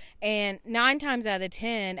comfortable. And 9 times out of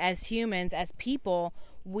 10, as humans, as people,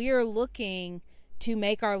 we're looking to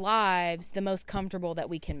make our lives the most comfortable that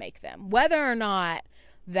we can make them. Whether or not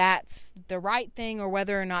that's the right thing or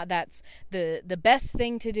whether or not that's the best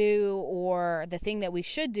thing to do or the thing that we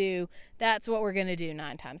should do, that's what we're going to do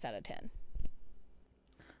 9 times out of 10.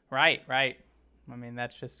 Right. I mean,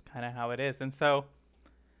 that's just kind of how it is. And so,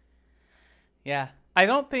 yeah, I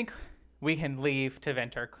don't think we can leave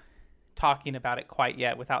Tevinter talking about it quite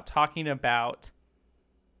yet without talking about,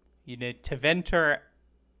 Tevinter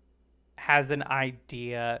has an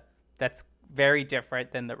idea that's very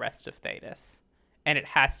different than the rest of Thedas. And it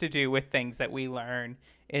has to do with things that we learn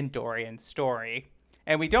in Dorian's story.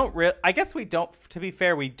 And we don't I guess we don't, to be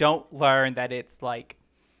fair, we don't learn that it's like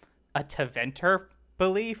a Tevinter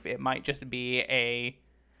belief. It might just be a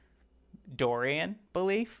Dorian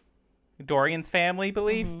belief, Dorian's family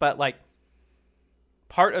belief. Mm-hmm. But like,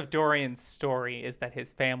 part of Dorian's story is that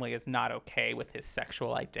his family is not okay with his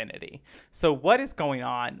sexual identity. So what is going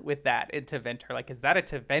on with that in Tevinter? Like, is that a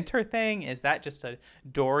Tevinter thing? Is that just a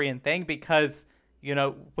Dorian thing? Because,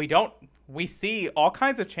 we see all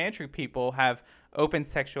kinds of Chantry people have open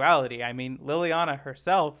sexuality. I mean, Liliana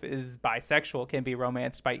herself is bisexual, can be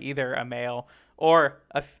romanced by either a male or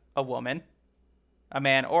a woman. A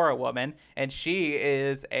man or a woman, and she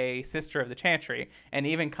is a sister of the Chantry, and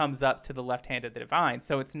even comes up to the left hand of the divine.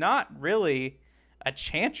 So it's not really a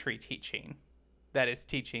Chantry teaching that is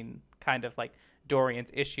teaching kind of like Dorian's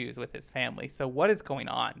issues with his family. So what is going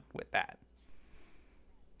on with that?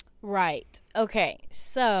 Right. Okay.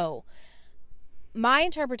 So my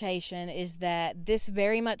interpretation is that this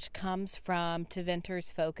very much comes from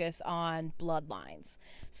Tevinter's focus on bloodlines.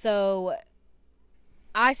 So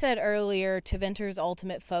I said earlier, Tevinter's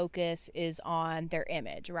ultimate focus is on their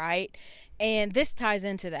image, right? And this ties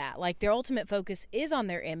into that. Like, their ultimate focus is on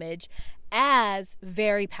their image as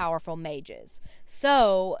very powerful mages.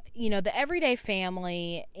 So, the everyday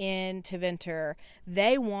family in Tevinter,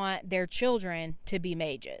 they want their children to be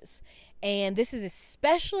mages. And this is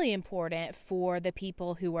especially important for the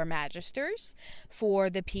people who are magisters, for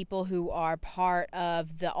the people who are part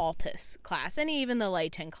of the Altus class, and even the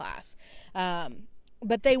Leyten class.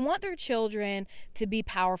 But they want their children to be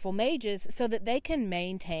powerful mages so that they can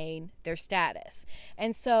maintain their status.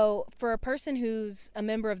 And so for a person who's a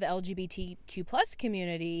member of the LGBTQ plus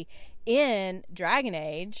community in Dragon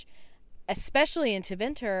Age, especially in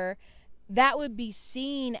Tevinter, that would be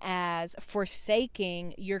seen as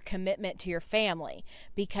forsaking your commitment to your family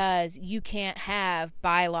because you can't have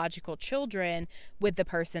biological children with the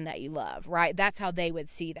person that you love, right? That's how they would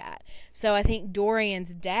see that. So I think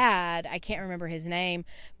Dorian's dad, I can't remember his name,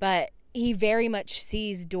 but he very much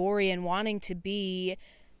sees Dorian wanting to be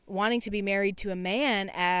married to a man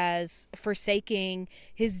as forsaking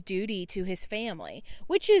his duty to his family,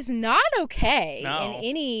 which is not okay in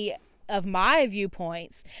any of my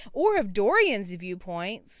viewpoints or of Dorian's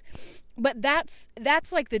viewpoints, but that's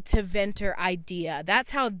like the Tevinter idea.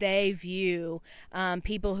 That's how they view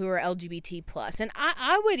people who are LGBT plus. And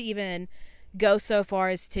I would even go so far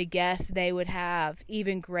as to guess they would have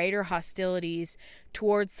even greater hostilities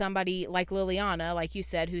towards somebody like Liliana, like you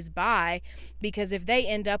said, who's bi, because if they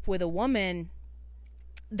end up with a woman,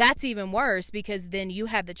 that's even worse because then you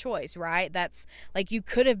had the choice, right? That's like you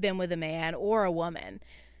could have been with a man or a woman,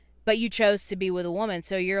 but you chose to be with a woman,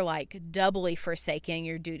 so you're like doubly forsaking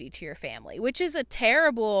your duty to your family, which is a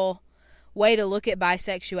terrible way to look at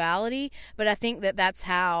bisexuality, but I think that that's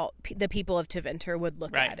how the people of Tevinter would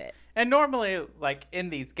look at it. And normally, like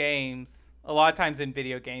in these games, a lot of times in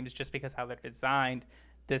video games, just because how they're designed,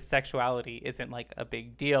 this sexuality isn't like a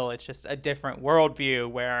big deal. It's just a different worldview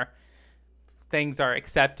where things are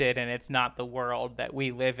accepted and it's not the world that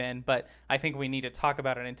we live in. But I think we need to talk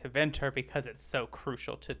about it in Tevinter because it's so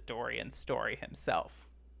crucial to Dorian's story himself.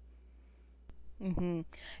 Mm-hmm.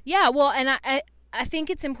 Yeah, well, and I think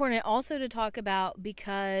it's important also to talk about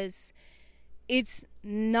because it's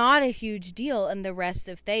not a huge deal in the rest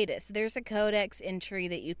of Thedas. There's a codex entry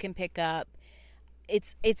that you can pick up.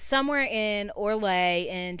 It's somewhere in Orlais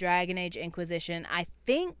in Dragon Age Inquisition. I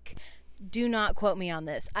think, do not quote me on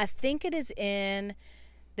this, I think it is in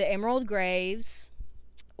the Emerald Graves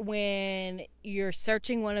when you're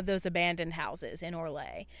searching one of those abandoned houses in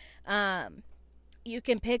Orlais. You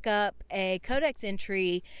can pick up a codex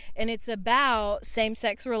entry, and it's about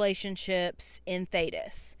same-sex relationships in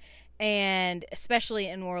Thedas. and especially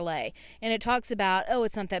in Orlais. And it talks about, oh,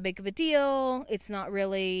 it's not that big of a deal. It's not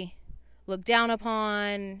really looked down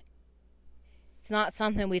upon. It's not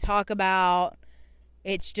something we talk about.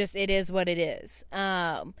 It's just, it is what it is.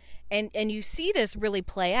 And you see this really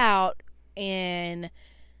play out in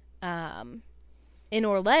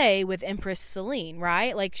Orlais with Empress Celine,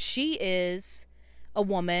 right? Like, she is a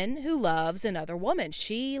woman who loves another woman.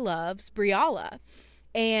 She loves Briala.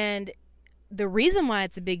 And the reason why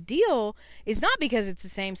it's a big deal is not because it's a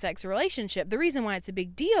same-sex relationship. The reason why it's a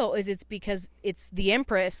big deal is it's because it's the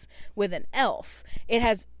Empress with an elf.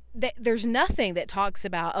 There's nothing that talks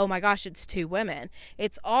about, oh my gosh, it's two women.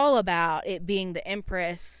 It's all about it being the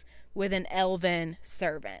Empress with an elven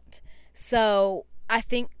servant. So I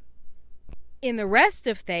think in the rest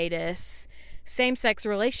of Thedas, same-sex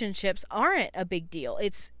relationships aren't a big deal.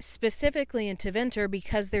 It's specifically in Tevinter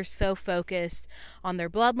because they're so focused on their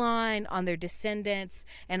bloodline, on their descendants,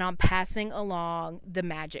 and on passing along the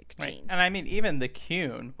magic gene. Right. And I mean, even the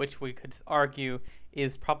Qun, which we could argue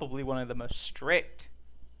is probably one of the most strict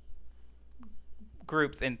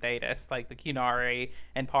groups in Thedas, like the Qunari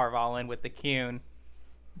and Parvalin with the Qun,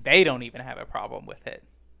 they don't even have a problem with it.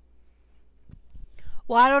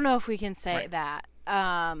 Well, I don't know if we can say Right. that.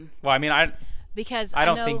 Well, I mean, Because I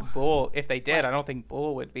don't know, think Bull, if they did, I don't think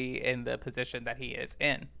Bull would be in the position that he is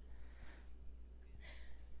in.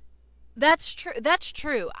 That's true. That's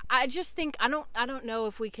true. I just think I don't know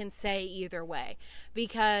if we can say either way,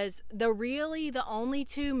 because the only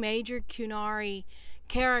two major Qunari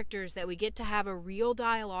characters that we get to have a real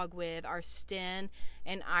dialogue with are Sten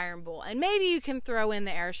and Iron Bull. And maybe you can throw in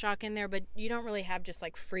the Airshok in there, but you don't really have just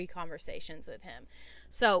like free conversations with him.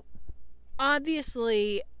 So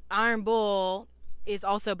obviously Iron Bull is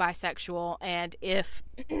also bisexual, and if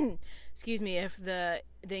excuse me, if the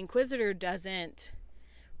Inquisitor doesn't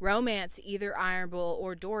romance either Iron Bull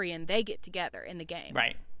or Dorian, they get together in the game.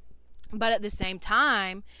 Right. But at the same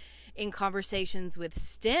time, in conversations with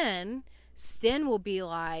Sten will be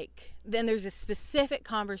like, then there's a specific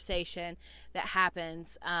conversation that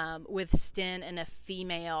happens with Sten and a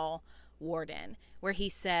female warden where he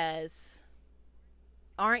says,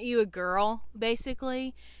 aren't you a girl,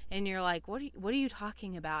 basically? And you're like, what are you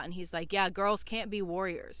talking about? And he's like, yeah, girls can't be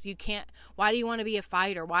warriors. You can't. Why do you want to be a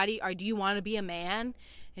fighter? Do you want to be a man?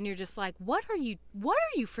 And you're just like, what are you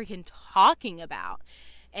freaking talking about?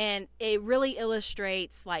 And it really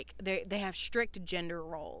illustrates, like, they have strict gender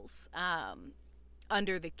roles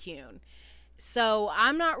under the Qun. So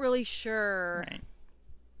I'm not really sure Right.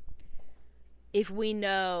 if we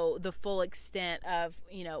know the full extent of,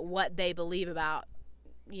 what they believe about,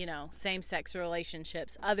 same-sex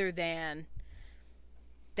relationships, other than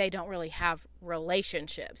they don't really have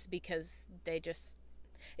relationships because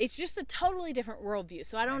it's just a totally different worldview.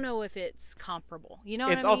 So I don't know if it's comparable. You know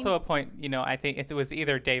what I mean? It's also a point, I think it was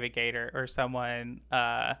either David Gator or someone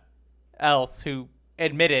else who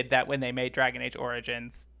admitted that when they made Dragon Age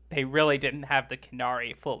Origins, they really didn't have the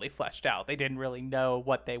Qunari fully fleshed out. They didn't really know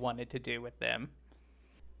what they wanted to do with them.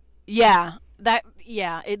 Yeah,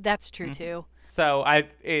 that's true too. So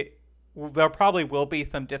there probably will be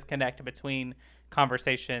some disconnect between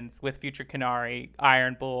conversations with future Qunari,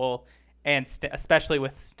 Iron Bull, and especially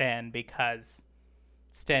with Sten, because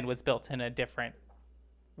Sten was built in a different,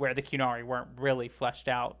 where the Qunari weren't really fleshed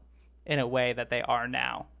out in a way that they are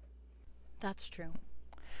now. That's true.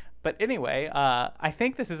 But anyway, I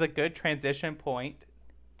think this is a good transition point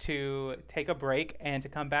to take a break and to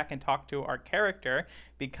come back and talk to our character,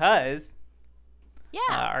 because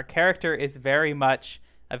our character is very much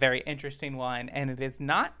a very interesting one, and it's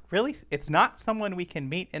not someone we can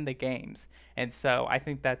meet in the games. And so I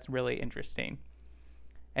think that's really interesting.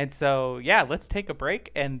 And so, yeah, let's take a break,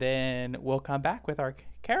 and then we'll come back with our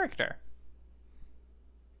character.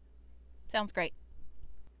 Sounds great.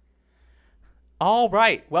 All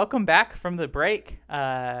right, welcome back from the break.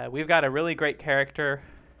 We've got a really great character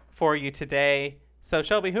for you today. So,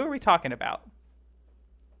 Shelby, who are we talking about?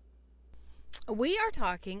 We are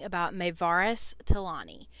talking about Maevaris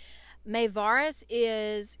Tilani. Maevaris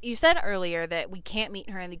is, you said earlier that we can't meet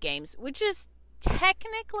her in the games, which is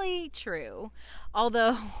technically true,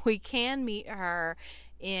 although we can meet her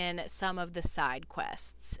in some of the side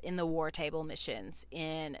quests in the War Table missions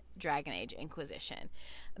in Dragon Age Inquisition.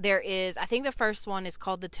 There is, I think the first one is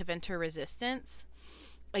called the Tevinter Resistance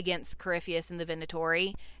against Corypheus and the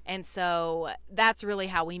Venatori, and so that's really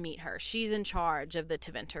how we meet her. She's in charge of the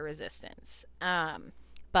Tevinter Resistance.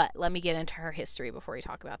 But let me get into her history before we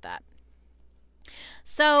talk about that.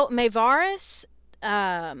 So Maevaris,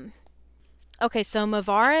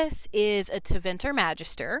 Maevaris is a Tevinter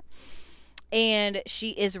Magister, And she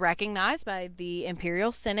is recognized by the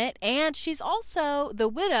Imperial Senate, and she's also the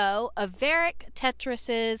widow of Varric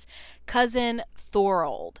Tetris's cousin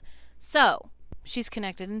Thorold. So, she's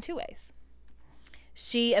connected in two ways.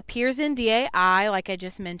 She appears in DAI, like I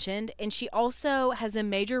just mentioned, and she also has a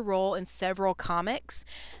major role in several comics,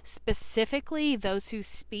 specifically Those Who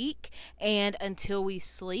Speak and Until We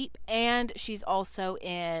Sleep, and she's also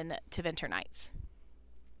in Tevinter Nights.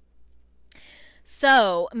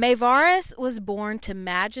 So, Maevaris was born to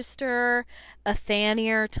Magister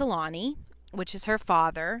Athanir Talani, which is her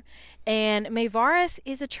father, and Maevaris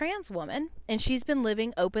is a trans woman, and she's been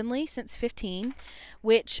living openly since 15,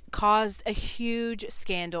 which caused a huge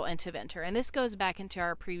scandal in Tevinter. And this goes back into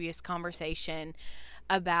our previous conversation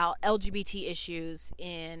about LGBT issues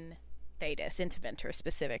in Thedas, in Tevinter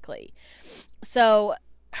specifically. So,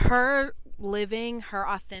 her living her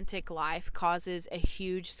authentic life causes a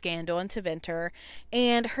huge scandal in Tevinter,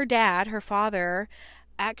 and her dad, her father,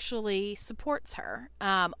 actually supports her,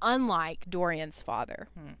 unlike Dorian's father.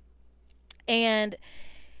 And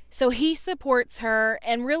so he supports her,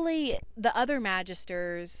 and really the other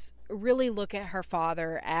magisters really look at her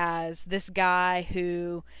father as this guy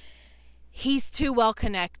who, he's too well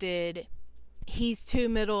connected, he's too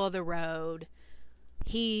middle of the road,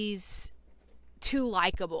 he's too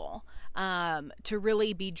likable to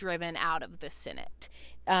really be driven out of the Senate.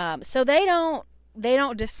 So they don't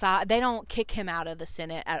decide, they don't kick him out of the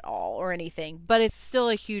Senate at all or anything, but it's still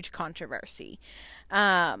a huge controversy,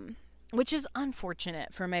 which is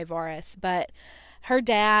unfortunate for Maevaris. But her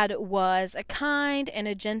dad was a kind and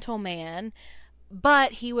a gentle man,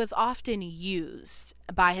 but he was often used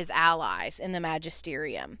by his allies in the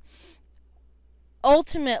magisterium.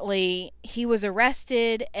 Ultimately, he was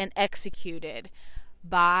arrested and executed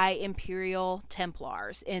by Imperial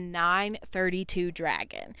Templars in 932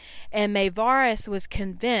 Dragon. And Maevaris was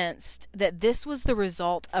convinced that this was the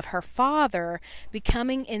result of her father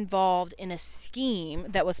becoming involved in a scheme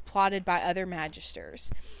that was plotted by other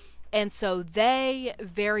magisters. And so they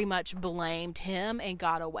very much blamed him and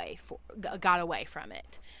got away from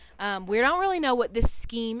it. We don't really know what this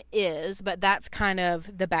scheme is, but that's kind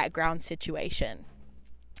of the background situation.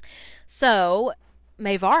 So,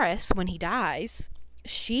 Maevaris, when he dies,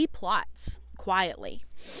 she plots quietly.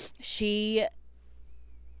 She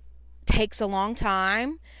takes a long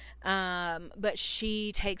time, but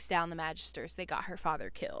she takes down the magisters. They got her father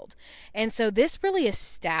killed. And so this really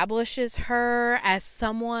establishes her as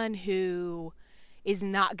someone who is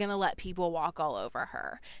not going to let people walk all over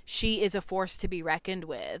her. She is a force to be reckoned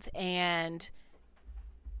with, and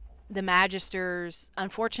the magisters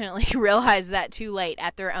unfortunately realize that too late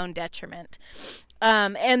at their own detriment.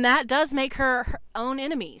 And that does make her own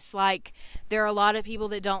enemies. Like, there are a lot of people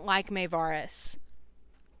that don't like Maevaris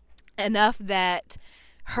enough that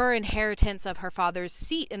her inheritance of her father's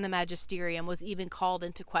seat in the magisterium was even called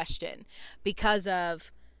into question because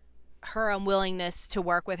of her unwillingness to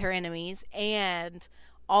work with her enemies, and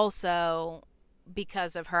also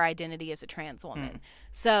because of her identity as a trans woman.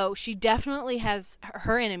 So she definitely has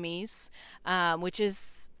her enemies, which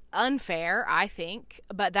is unfair, I think,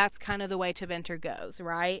 but that's kind of the way Tevinter goes,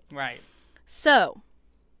 right? Right. So,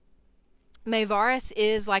 Maevaris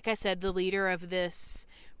is, like I said, the leader of this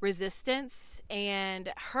resistance,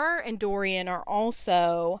 and her and Dorian are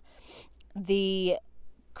also the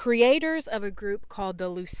creators of a group called the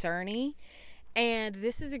Lucerni, and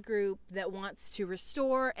this is a group that wants to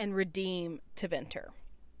restore and redeem Tevinter,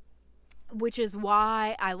 which is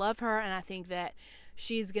why I love her, and I think that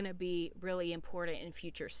she's going to be really important in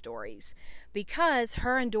future stories, because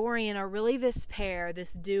her and Dorian are really this pair,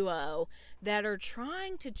 this duo, that are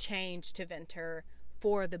trying to change Tevinter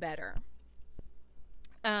for the better.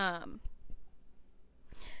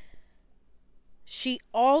 She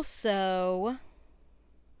also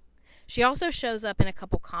shows up in a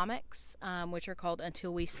couple comics, which are called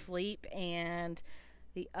Until We Sleep, and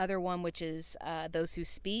the other one, which is Those Who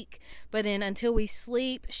Speak. But in Until We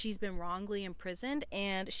Sleep, she's been wrongly imprisoned,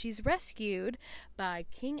 and she's rescued by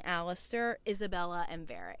King Alistair, Isabella, and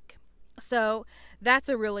Varric. So that's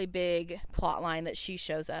a really big plot line that she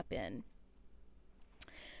shows up in.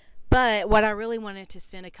 But what I really wanted to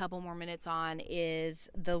spend a couple more minutes on is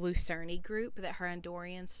the Lucerni group that her and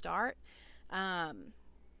Dorian start.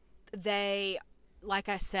 They, like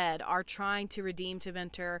I said, are trying to redeem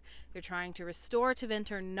Tevinter. They're trying to restore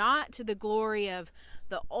Tevinter, not to the glory of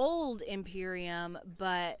the old Imperium,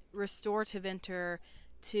 but restore Tevinter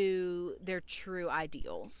to their true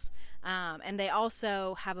ideals. And they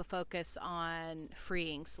also have a focus on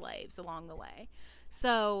freeing slaves along the way.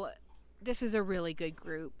 So this is a really good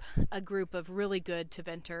group, a group of really good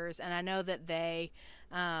Tevinters, and I know that they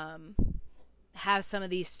have some of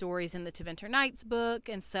these stories in the Tevinter Nights book.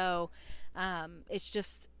 And so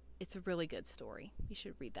it's a really good story. You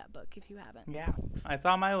should read that book if you haven't. Yeah, it's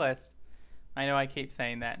on my list. I know I keep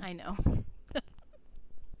saying that. I know.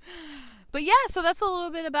 But yeah, so that's a little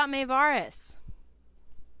bit about Maevaris.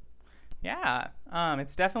 Yeah,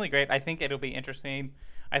 it's definitely great. I think it'll be interesting.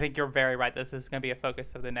 I think you're very right. This is going to be a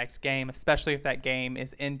focus of the next game, especially if that game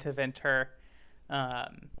is in Tevinter.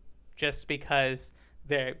 Just because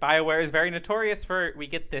BioWare is very notorious for, we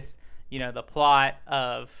get this, the plot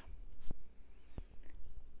of,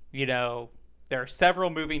 there are several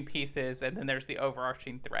moving pieces, and then there's the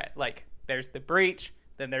overarching threat. Like, there's the Breach,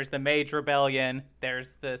 then there's the Mage Rebellion,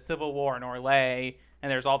 there's the Civil War in Orlais,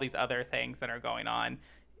 and there's all these other things that are going on.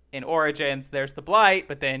 In Origins, there's the Blight,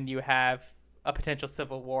 but then you have a potential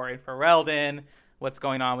civil war in Ferelden, what's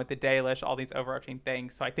going on with the Dalish, all these overarching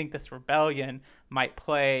things. So I think this rebellion might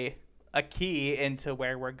play a key into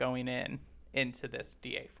where we're going into this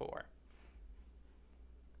DA4.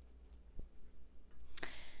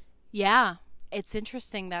 Yeah, it's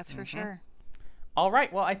interesting, that's for sure. All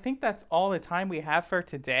right, well, I think that's all the time we have for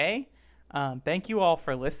today. Thank you all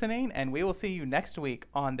for listening, and we will see you next week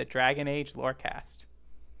on the Dragon Age Lorecast.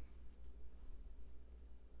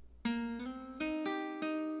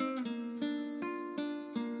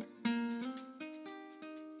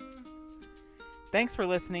 Thanks for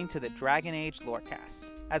listening to the Dragon Age Lorecast.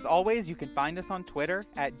 As always, you can find us on Twitter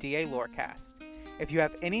at DA Lorecast. If you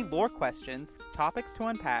have any lore questions, topics to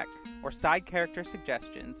unpack, or side character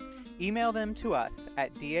suggestions, email them to us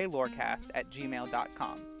at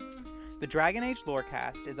dalorecast@gmail.com. The Dragon Age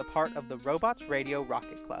Lorecast is a part of the Robots Radio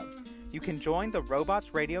Rocket Club. You can join the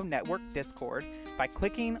Robots Radio Network Discord by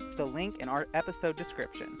clicking the link in our episode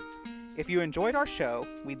description. If you enjoyed our show,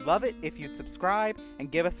 we'd love it if you'd subscribe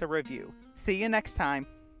and give us a review. See you next time.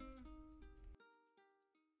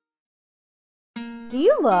 Do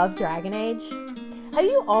you love Dragon Age? Have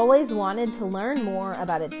you always wanted to learn more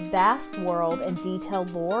about its vast world and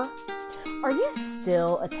detailed lore? Are you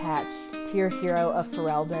still attached to your hero of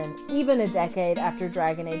Ferelden, even a decade after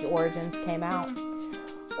Dragon Age Origins came out?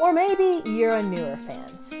 Or maybe you're a newer fan,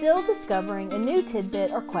 still discovering a new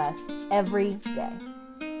tidbit or quest every day.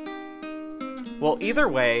 Well, either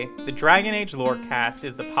way, the Dragon Age Lorecast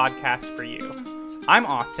is the podcast for you. I'm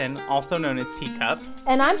Austin, also known as Teacup.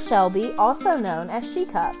 And I'm Shelby, also known as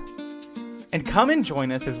Shecup. And come and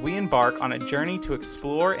join us as we embark on a journey to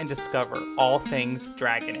explore and discover all things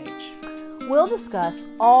Dragon Age. We'll discuss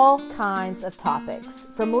all kinds of topics,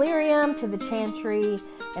 from Lyrium to the Chantry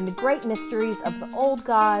and the great mysteries of the old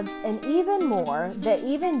gods, and even more that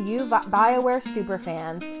even you BioWare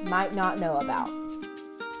superfans might not know about.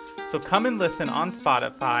 So come and listen on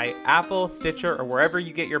Spotify, Apple, Stitcher, or wherever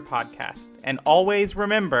you get your podcast. And always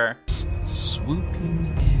remember, swooping